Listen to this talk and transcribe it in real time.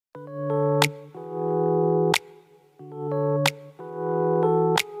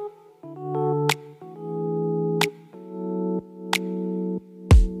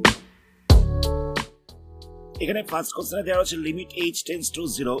এখানে ফার্স্ট কোশ্চেনে দেওয়া হচ্ছে limit h tends to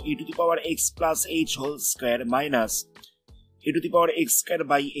 0 e to the power x plus h whole square minus e to the power x square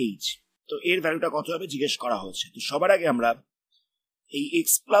by h। তো এর ভ্যালুটা কত হবে জিজ্ঞেস করা হচ্ছে। তো সবার আগে আমরা এই x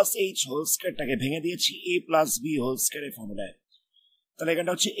প্লাস h হোল স্কয়ারটাকে ভেঙে দিয়েছি a প্লাস b হোল স্কয়ারের ফর্মুলায়। তাহলে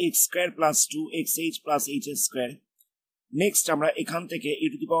এখানটা হচ্ছে x square plus 2xh plus h square. Next আমরা এখান থেকে e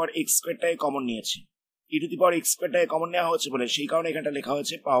to the power x স্কয়ারটাকে common নিয়েছি। e to the power x স্কয়ারটাকে common নেওয়া হচ্ছে বলে সেই কারণে এখানটা লেখা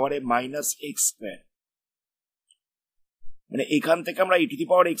হয়েছে পাওয়ারে মাইনাস x স্কয়ার। মানে এখান থেকে আমরা e to the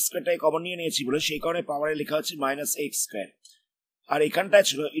power x স্কয়ারটাকে common নিয়ে নিয়েছি বলে সেই কারণে পাওয়ারে লেখা হচ্ছে মাইনাস x স্কয়ার। আর এখানটা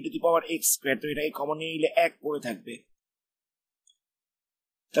ছিল e to the power x square, তো এটাকে কমন নিয়ে নিলে 1 পড়ে থাকবে।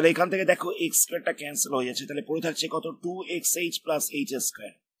 তাহলে এখান থেকে দেখো x স্কয়ারটা ক্যান্সেল হয়ে যাচ্ছে, তাহলে পড়ে থাকছে কত 2xh প্লাস h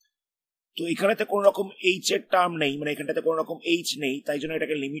স্কয়ার। তো এখানেতে কোনো রকম h এর টার্ম নেই, মানে এখানটাতে কোনো রকম h নেই, তাই জন্য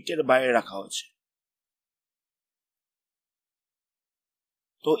এটাকে লিমিটের বাইরে রাখা হচ্ছে।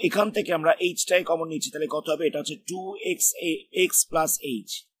 তো এখান থেকে আমরা h টাকে কমন নিচ্ছি, তাহলে কত হবে এটা হচ্ছে 2x প্লাস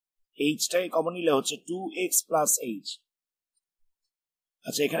h। h টাকে কমন নিলে হচ্ছে 2x প্লাস h।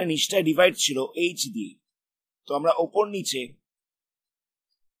 আচ্ছা এখানে নিচটায় ডিভাইড ছিল h দিয়ে, তো আমরা ওপর নিচে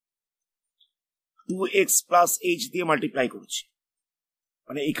 2x প্লাস h দিয়ে মাল্টিপ্লাই করছি।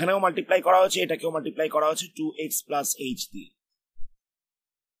 মানে এখানেও মাল্টিপ্লাই করা হচ্ছে, এটাকেও মাল্টিপ্লাই করা হচ্ছে 2x প্লাস h দিয়ে।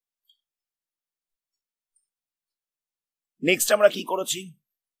 নেক্সট আমরা কি করেছি,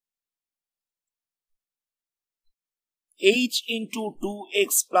 h into 2x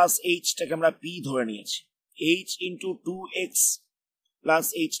plus h টাকে আমরা p ধরে নিয়েছি। h into 2x plus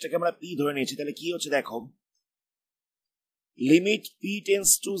h টাকে আমরা p ধরে নিয়েছি। তাহলে কি হচ্ছে দেখো, limit p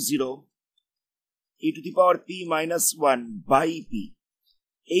tends to 0 e to the power p minus 1 by p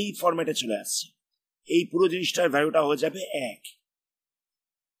এই ফরম্যাটে চলে আসছে। এই পুরো জিনিসটার ভ্যালুটা হয়ে যাবে 1।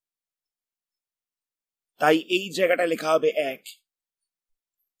 তাই এই জায়গাটা লেখা হবে 1।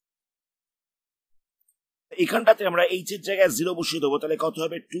 এখানটাতে আমরা h এর জায়গায় 0 বসিয়ে দেবো, তাহলে কত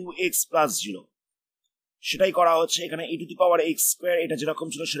হবে 2x প্লাস 0। সেটাই করা হচ্ছে। এখানে e to the power x square এটা যেরকম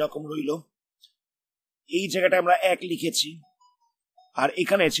ছিল সেরকম রইল। এই জায়গাটা আমরা 1 লিখেছি, আর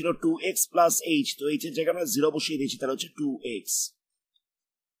এখানে ছিল 2x প্লাস h, তো h এর জায়গায় আমরা 0 বসিয়ে দিয়েছি, তাহলে হচ্ছে 2x।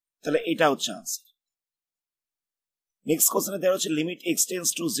 তাহলে এটা হচ্ছে আনসার। নেক্সট কোশ্চেনে দেওয়া হচ্ছে limit x tends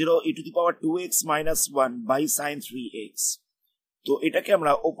to 0 e to the power 2x minus 1 by sin 3x। তো এটাকে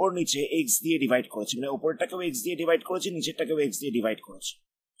আমরা ওপর নিচে x দিয়ে ডিভাইড করেছি, মানে ওপরটাকেও x দিয়ে ডিভাইড করেছি, নিচেরটাকেও x দিয়ে ডিভাইড করেছি।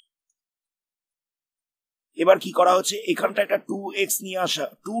 এবার কি করা হচ্ছে, এখানটা একটা 2x নিয়ে আসা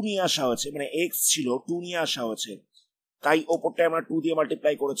 2 নিয়ে আসা হয়েছে, মানে x ছিল 2 নিয়ে আসা হয়েছে, তাই ওপরটা আমরা 2 দিয়ে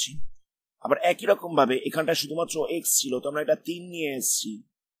মাল্টিপ্লাই করেছি। আবার একই রকম ভাবে এখানটা শুধুমাত্র x ছিল, তো আমরা এটা 3 নিয়ে এসেছি,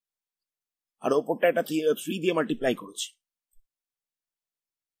 আর ওপরটা এটা 3 দিয়ে মাল্টিপ্লাই করেছি।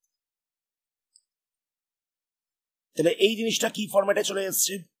 তাহলে এই জিনিসটা কি ফরম্যাটে চলে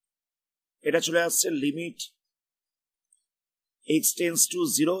আসছে, এটা চলে আসছে limit x tends to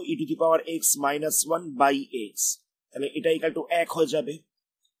 0 e to the power x minus 1 by x। তাহলে এটা ইকুয়াল টু 1 হয়ে যাবে।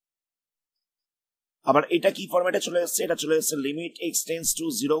 আবার এটা কি ফরম্যাটে চলে আসছে, এটা চলে আসছে limit x tends to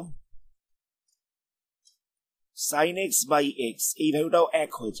 0 sin x by x, এই ভ্যালুটাও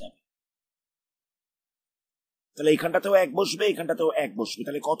 1 হয়ে যাবে। তাহলে এখানটাতেও 1 বসবে, এখানটাতেও 1 বসবে,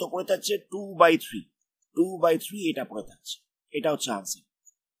 তাহলে কত পড়ে থাকছে 2/3। 2/3 এটা পড়ে থাকছে। এটা হচ্ছে আনসার।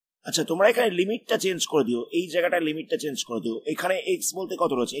 আচ্ছা তোমরা এখানে লিমিটটা চেঞ্জ করে দিও, এই জায়গাটা লিমিটটা চেঞ্জ করে দিও। এখানে x বলতে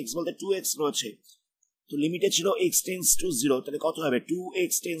কত রয়েছে, x বলতে 2x রয়েছে, তো লিমিটে ছিল x টেন্ডস টু 0, তাহলে কত হবে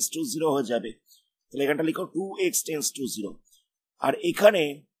 2x টেন্ডস টু 0 হয়ে যাবে। তাহলে এখানটা লিখো 2x টেন্ডস টু 0। আর এখানে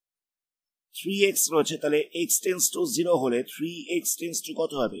 3x রয়েছে, তাহলে x টেন্ডস টু 0 হলে 3x টেন্ডস টু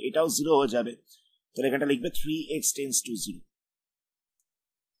কত হবে, এটাও 0 হয়ে যাবে। তাহলে এখানটা লিখবে 3x টেন্ডস টু 0।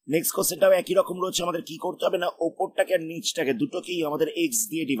 নেক্সট কোশ্চেনটাও একই রকম রয়েছে। আমাদের কি করতে হবে না, ওপরটাকে আর নিচটাকে দুটোকেই আমাদের x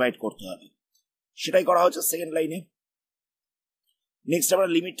দিয়ে ডিভাইড করতে হবে, সেটাই করা হচ্ছে সেকেন্ড লাইনে। নেক্সট আমরা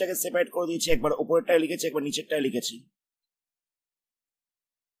লিমিটটাকে সেপারেট করে দিয়েছি, একবার ওপরেরটায় লিখেছি, একবার নিচেরটায় লিখেছি।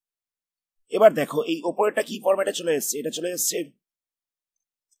 এবার দেখো এই ওপরেরটা কি ফরম্যাটে চলে এসেছে, এটা চলে এসেছে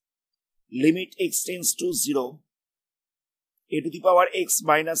limit x tends to 0 e to the power x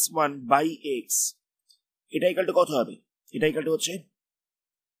minus 1 by x। এটা ইকুয়াল টু কত হবে, এটা ইকুয়াল টু হচ্ছে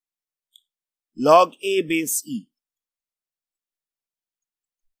log a বেস e।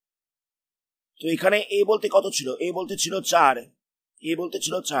 তো এখানে a বলতে কত ছিল, a বলতে ছিল 4, a বলতে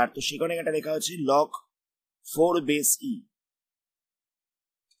ছিল 4, তো সেখানে এটা লেখা হচ্ছে log 4 বেস e।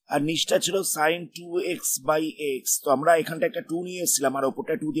 আর নিচটা ছিল sin 2x বাই x, তো আমরা এখানটা একটা 2 নিয়ে এসেছিলাম, আর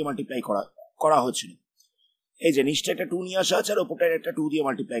ওপরটা 2 দিয়ে মাল্টিপ্লাই করা হয়েছিল। এই যে নিচটা একটা 2 নিয়ে আসা আছে, আর ওপরটা একটা 2 দিয়ে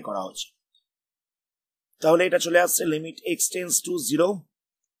মাল্টিপ্লাই করা হচ্ছে। তাহলে এটা চলে আসছে limit x tends to 0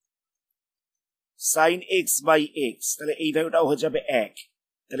 sin x by x। তাহলে এই ভ্যালুটাও হয়ে যাবে 1।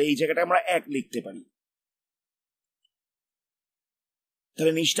 তাহলে এই জায়গাটা আমরা 1 লিখতে পারি।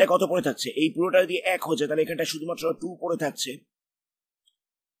 তাহলে নিচটায় কত পড়ে থাকছে? এই পুরোটা যদি 1 হয়ে যায় তাহলে এখানটা শুধুমাত্র 2 পড়ে থাকছে।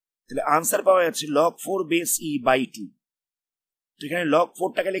 তাহলে আনসার পাওয়া যাচ্ছে log 4 বেস ই বাই 2। তো এখানে log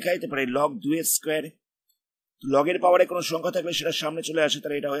 4টাকে লেখা যেতে পারে log 2 এর স্কয়ার। লগ এর পাওয়ারে কোনো সংখ্যা থাকলে সেটা সামনে চলে আসে,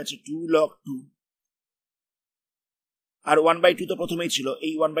 তাহলে এটা হয়ে যাচ্ছে 2 log 2। আর 1/2 তো প্রথমেই ছিল,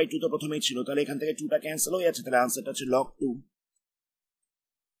 এই 1/2 তো প্রথমেই ছিল, তাহলে এখান থেকে 2টা ক্যান্সেল হয়ে যাচ্ছে, তাহলে আনসারটা হচ্ছে log 2।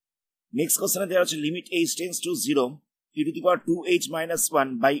 নেক্সট কোশ্চেনে দেওয়া হচ্ছে limit h tends to 0 e to the power 2h minus 1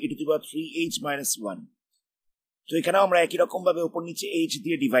 by e to the power 3h minus 1। তো এখানেও আমরা একই রকম ভাবে উপর নিচে h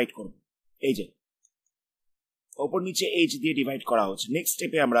দিয়ে ডিভাইড করব। এই যে উপর নিচে h দিয়ে ডিভাইড করা হচ্ছে। নেক্সট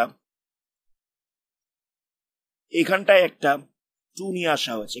স্টেপে আমরা এখানটায় একটা 2 নিয়ে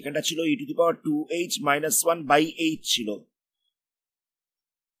আসা হয়েছে, এখানটা ছিল e to the power 2h minus 1 by h ছিল।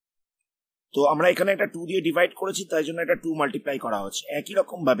 তো আমরা এখানে একটা 2 দিয়ে ডিভাইড করেছি, তাই জন্য এটা 2 মাল্টিপ্লাই করা হচ্ছে। একই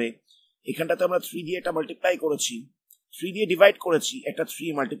রকম ভাবে এখানটাতে আমরা 3 দিয়ে এটা মাল্টিপ্লাই করেছি, 3 দিয়ে ডিভাইড করেছি, একটা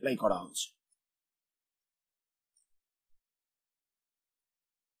 3 মাল্টিপ্লাই করা হচ্ছে।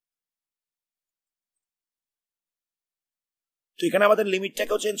 তো এখানে আমাদের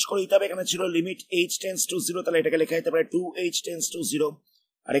লিমিটটাকেও চেঞ্জ করে দিতে হবে। এখানে ছিল লিমিট h টেন্ডস টু 0, তাহলে এটাকে লেখা যেতে পারে 2h টেন্ডস টু 0,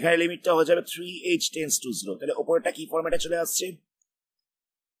 আর এখানে লিমিটটা হয়ে যাবে 3h টেন্ডস টু 0। তাহলে উপরেরটা কি ফরম্যাটে চলে আসছে?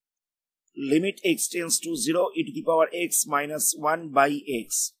 Limit x tends to 0 e to the power x minus 1 by x,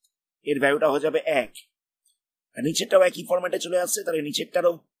 এর ভ্যালুটা হয়ে যাবে 1। আর নিচেরটাও একই ফরম্যাটে চলে আসছে, তাহলে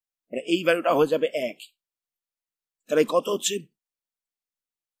নিচেরটারও এই ভ্যালুটা হয়ে যাবে 1। তাহলে কত হচ্ছে?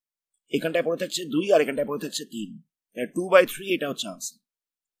 এখানটায় পড়ে থাকছে 2 আর এখানটায় পড়ে থাকছে 3, 2/3 এটা হচ্ছে আনসার।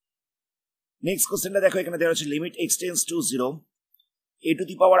 নেক্সট কোশ্চেনটা দেখো, এখানে দেওয়া হচ্ছে limit x tends to 0 a to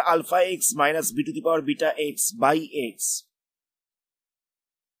the power alpha x minus b to the power beta x by x।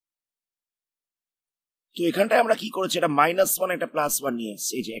 তো এখানটায় আমরা কি করেছি? এটা -1 একটা +1 নিয়ে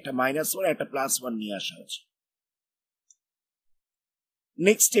এসেছি। এই যে একটা -1 একটা +1 নিয়ে আসা হয়েছে।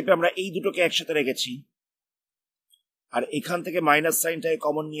 নেক্সট স্টেপে আমরা এই দুটোকে একসাথে রেখেছি, আর এখান থেকে মাইনাস সাইনটাকে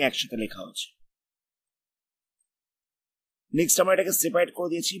কমন নিয়ে একসাথে লেখা হচ্ছে। নেক্সট আমরা এটাকে সেপারেট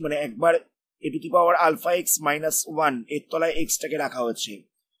করে দিয়েছি, মানে একবার a to the power alpha x minus 1 এর তলায় x টাকে রাখা হচ্ছে,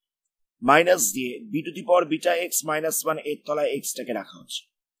 মাইনাস দিয়ে b to the power beta x minus 1 এর তলায় x টাকে রাখা হচ্ছে।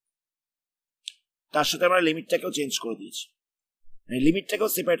 তার সাথে আমরা লিমিটটাকেও চেঞ্জ করে দিয়েছি, মানে লিমিটটাকেও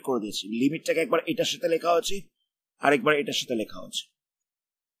সেপারেট করে দিয়েছি। লিমিটটাকে একবার এটার সাথে লেখা হচ্ছে, আর একবার এটার সাথে লেখা হচ্ছে।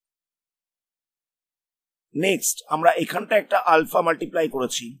 নেক্সট আমরা এখানটা একটা আলফা মাল্টিপ্লাই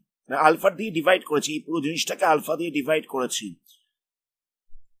করেছি, আলফা দিয়ে ডিভাইড করেছি, এই পুরো জিনিসটাকে আলফা দিয়ে ডিভাইড করেছি।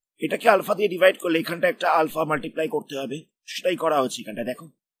 এটাকে আলফা দিয়ে ডিভাইড করলে এখানটা একটা আলফা মাল্টিপ্লাই করতে হবে, সেটাই করা হচ্ছে। এখানটা দেখো,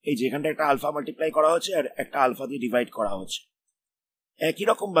 এই যে এখানটা একটা আলফা মাল্টিপ্লাই করা হচ্ছে আর একটা আলফা দিয়ে ডিভাইড করা হচ্ছে। একই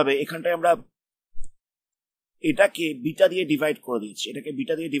রকম ভাবে এখানটায় আমরা এটাকে বিটা দিয়ে ডিভাইড করে দিয়েছি, এটাকে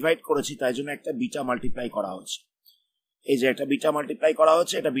বিটা দিয়ে ডিভাইড করেছি, তাই জন্য একটা বিটা মাল্টিপ্লাই করা হচ্ছে। এই যে একটা বিটা মাল্টিপ্লাই করা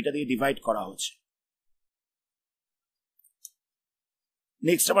হচ্ছে, এটা বিটা দিয়ে ডিভাইড করা হচ্ছে।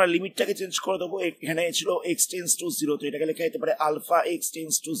 নেক্সট আমরা লিমিটটাকে চেঞ্জ করে দেবো। এখানে ছিল x টেন্ডস টু 0, তো এটাকে লেখা যেতে পারে আলফা x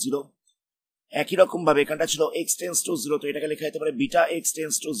টেন্ডস টু 0। একই রকম ভাবে এখানটা ছিল x টেন্ডস টু 0, তো এটাকে লেখা যেতে পারে বিটা x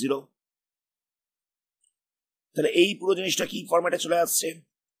টেন্ডস টু 0। তাহলে এই পুরো জিনিসটা কি ফরম্যাটে চলে আসছে?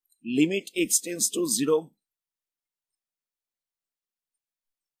 Limit x tends to 0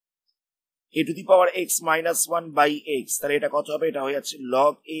 a to the power x minus 1 by x, তাহলে এটা কত হবে? এটা হয়ে যাচ্ছে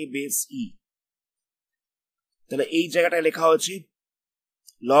log a বেস e। তাহলে এই জায়গাটায় লেখা হচ্ছে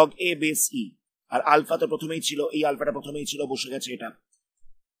log a base e, R alpha তো প্রথমেই ছিল, এই আলফাটা প্রথমেই ছিল, বসে গেছে এটা।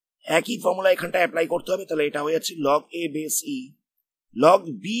 একই ফর্মুলা এখানটা অ্যাপ্লাই করতে হবে, তাহলে এটা হয়ে যাচ্ছে log a base e, log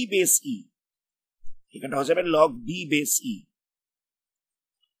b base e, এখানটা হয়ে যাবে log b বেস e,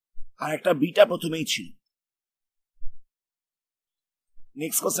 আর একটা বিটা প্রথমেই ছিল।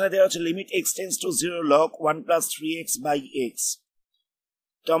 নেক্সট কোশ্চেনে দেওয়া হচ্ছে limit x tends to 0 log 1 plus 3x by x।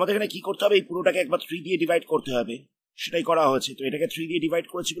 তো আমাদের এখানে কি করতে হবে? এই পুরোটাকে একবার 3 দিয়ে ডিভাইড করতে হবে, সেটাই করা হয়েছে। তো এটাকে 3 দিয়ে ডিভাইড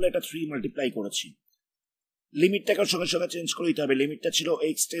করেছি বলে এটা 3 মাল্টিপ্লাই করেছি। লিমিটটাকে সঙ্গে সঙ্গে চেঞ্জ করে দিতে হবে। লিমিটটা ছিল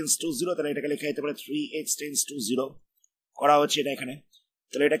x টেন্ডস টু 0, তাহলে এটাকে লেখা যেতে পারে 3x টেন্ডস টু 0 করা হচ্ছে এটা এখানে।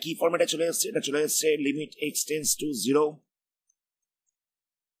 তাহলে এটা কি ফরম্যাটে চলে এসেছে? এটা চলে এসেছে limit x tends to 0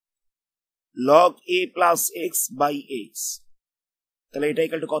 log a plus x by x। তাহলে এটা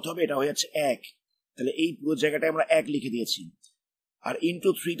ইকুয়াল টু কত হবে? এটা হয়ে যাচ্ছে 1। তাহলে এই পুরো জায়গাটায় আমরা 1 লিখে দিয়েছি, আর ইনটু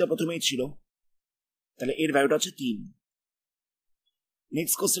 3 তো প্রথমেই ছিল, তাহলে এর ভ্যালুটা হচ্ছে 3।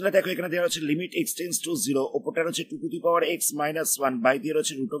 নেক্সট কোশ্চেনটা দেখো, এখানে দেওয়া হচ্ছে লিমিট x টেন্ডস টু 0, ওপরটা হচ্ছে 2 to the power x minus 1 by দিয়ে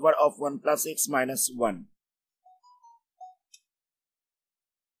হচ্ছে root over of 1 plus x minus 1।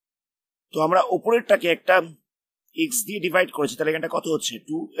 তো আমরা ওপরেরটাকে একটা x দিয়ে ডিভাইড করেছি, তাহলে এখানটা কত হচ্ছে?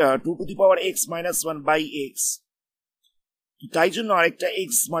 2 to the power x minus 1 by x। তাই জন্য আরেকটা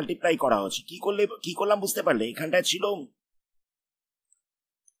x মাল্টিপ্লাই করা হচ্ছে। কি করলাম বুঝতে পারলে? এখানটায় ছিল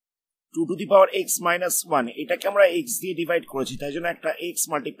 2 to the power x minus 1 এটাকে আমরা x দিয়ে ডিভাইড করেছি, তাই জন্য একটা x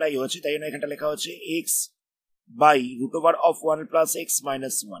মাল্টিপ্লাই হয়েছে, তাই জন্য এখানটা লেখা হচ্ছে x by root over of 1 plus x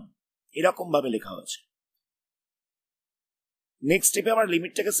minus 1, এরকম ভাবে লেখা হচ্ছে। নেক্সট স্টেপে আমরা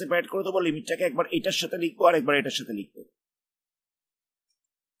লিমিটটাকে সেপারেট করে দেবো, লিমিটটাকে একবার এটার সাথে লিখবো আর একবার এটার সাথে লিখবো।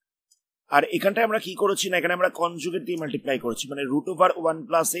 আর এখানটায় আমরা কি করেছি না, এখানে আমরা কনজুগেট দিয়ে মাল্টিপ্লাই করেছি, মানে root over 1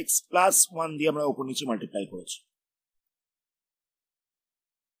 plus x plus 1 দিয়ে আমরা উপর নিচে মাল্টিপ্লাই করেছি।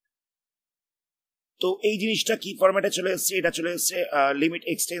 তো এই জিনিসটা কি ফরম্যাটে চলে এসছে, এটা চলে এসছে limit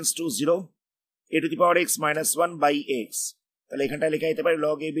x tends to 0 a to the power x minus 1 by x, তাহলে এখানটায় লেখা যেতে পারে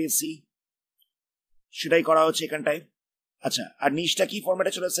log a base c, সেটাই করা হচ্ছে এখানটায়। আচ্ছা, আর নিচটা কি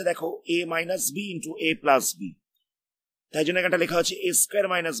ফরম্যাটে চলে এসছে দেখো, a minus b into a plus b, তাই জন্য এখানটা লেখা হচ্ছে a square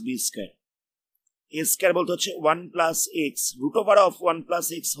minus b square. a square বলতে হচ্ছে 1 plus x root over of 1 plus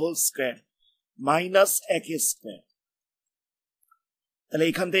x whole square minus 1 square. তাহলে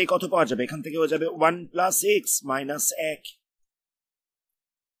এখান থেকে কত পাওয়া যাবে, এখান থেকে হয়ে যাবে 1 প্লাস x মাইনাস 1।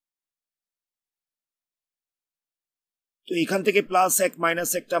 তো এখান থেকে প্লাস 1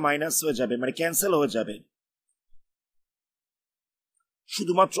 মাইনাস একটা মাইনাস হয়ে যাবে, মানে ক্যান্সেল হয়ে যাবে,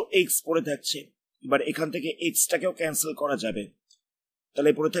 শুধুমাত্র x পড়ে থাকছে। এবার এখান থেকে x টাকেও ক্যান্সেল করা যাবে,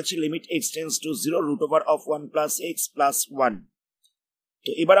 তাহলে পড়ে থাকছে limit x tends to 0 root over of 1 plus x plus 1। তো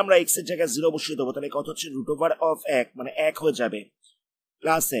এবার আমরা x এর জায়গায় 0 বসিয়ে দেবো, তাহলে কত হচ্ছে রুট ওভার অফ 1 মানে 1 হয়ে যাবে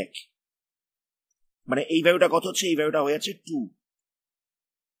প্লাস 1, মানে এই ভ্যালুটা কত হচ্ছে, এই ভ্যালুটা হয়ে যাচ্ছে 2।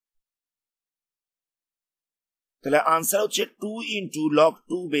 তাহলে আনসার হচ্ছে 2 ইন্টু লগ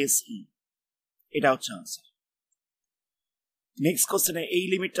 2 বেস ই, এটা হচ্ছে আনসার। নেক্সট কোশ্চেনে এই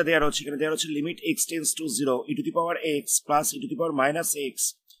লিমিটটা দেওয়া হচ্ছে, এখানে দেওয়া হচ্ছে limit x tends to 0 e to the power x plus e to the power minus x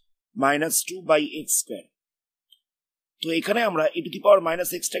minus 2 by x square. তো এখানে আমরা e to the power minus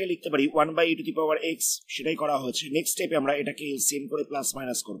x টাকে লিখতে পারি 1 by e to the power x, সেটাই করা হয়েছে। Next স্টেপে আমরা এটাকে এলসিএম করে প্লাস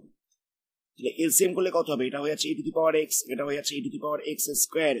মাইনাস করব, তাহলে এলসিএম করলে কত হবে, এটা হয়ে যাচ্ছে e to the power x, এটা হয়ে যাচ্ছে e to the power x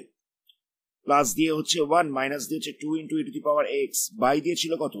square, plus দিয়ে হচ্ছে 1 মাইনাস দিয়ে হচ্ছে 2 into e to the power x, by দিয়ে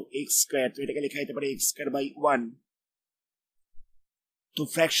ছিল কত x স্কোয়ার, তো এটাকে লেখা যেতে পারে x স্কোয়ার বাই 1। তো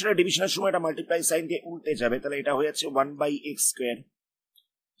ফ্র্যাকশনাল ডিভিশনের সময় এটা মাল্টিপ্লাই সাইন দিয়ে উল্টে যাবে, তাহলে এটা হয়ে যাচ্ছে 1 বাই x স্কোয়ার,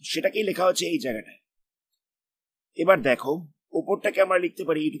 সেটাকেই লেখা হচ্ছে এই জায়গাটায়। এবার দেখো উপরটাকে আমরা লিখতে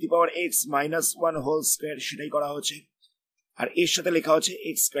পারি e to the power x minus 1 whole square, সেটাই করা হচ্ছে। আর এর সাথে লেখা হচ্ছে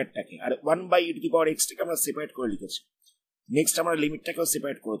x স্কোয়ারটাকে, R 1 by e to the power x টাকে আমরা সেপারেট করে লিখেছি। নেক্সট আমরা লিমিটটাকেও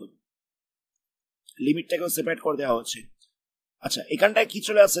সেপারেট করে দেবো, লিমিটটাকেও সেপারেট করে দেওয়া হচ্ছে। আচ্ছা, এখানটায় কি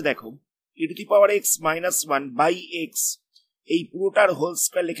চলে আসছে দেখো, e to the power x minus 1 by x, এই পুরোটার হোল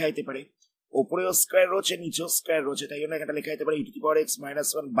স্কোয়ার লেখা যেতে পারে, ওপরেও স্কোয়ার রয়েছে নিচেও স্কোয়ার রয়েছে, তাই জন্য এখানটা লেখা যেতে পারে e to the power x minus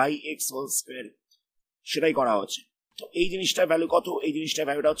 1 by x whole square, সেটাই করা হচ্ছে। তো এই জিনিসটার ভ্যালু কত, এই জিনিসটার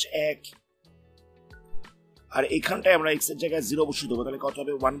ভ্যালুটা হচ্ছে 1, আর এখানটায় আমরা x এর জায়গায় 0 বসিয়ে দেবো, তাহলে কত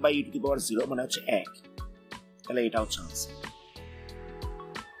হবে 1 বাই e টু দি পাওয়ার 0 মানে হচ্ছে 1, তাহলে এটা হচ্ছে আনসার।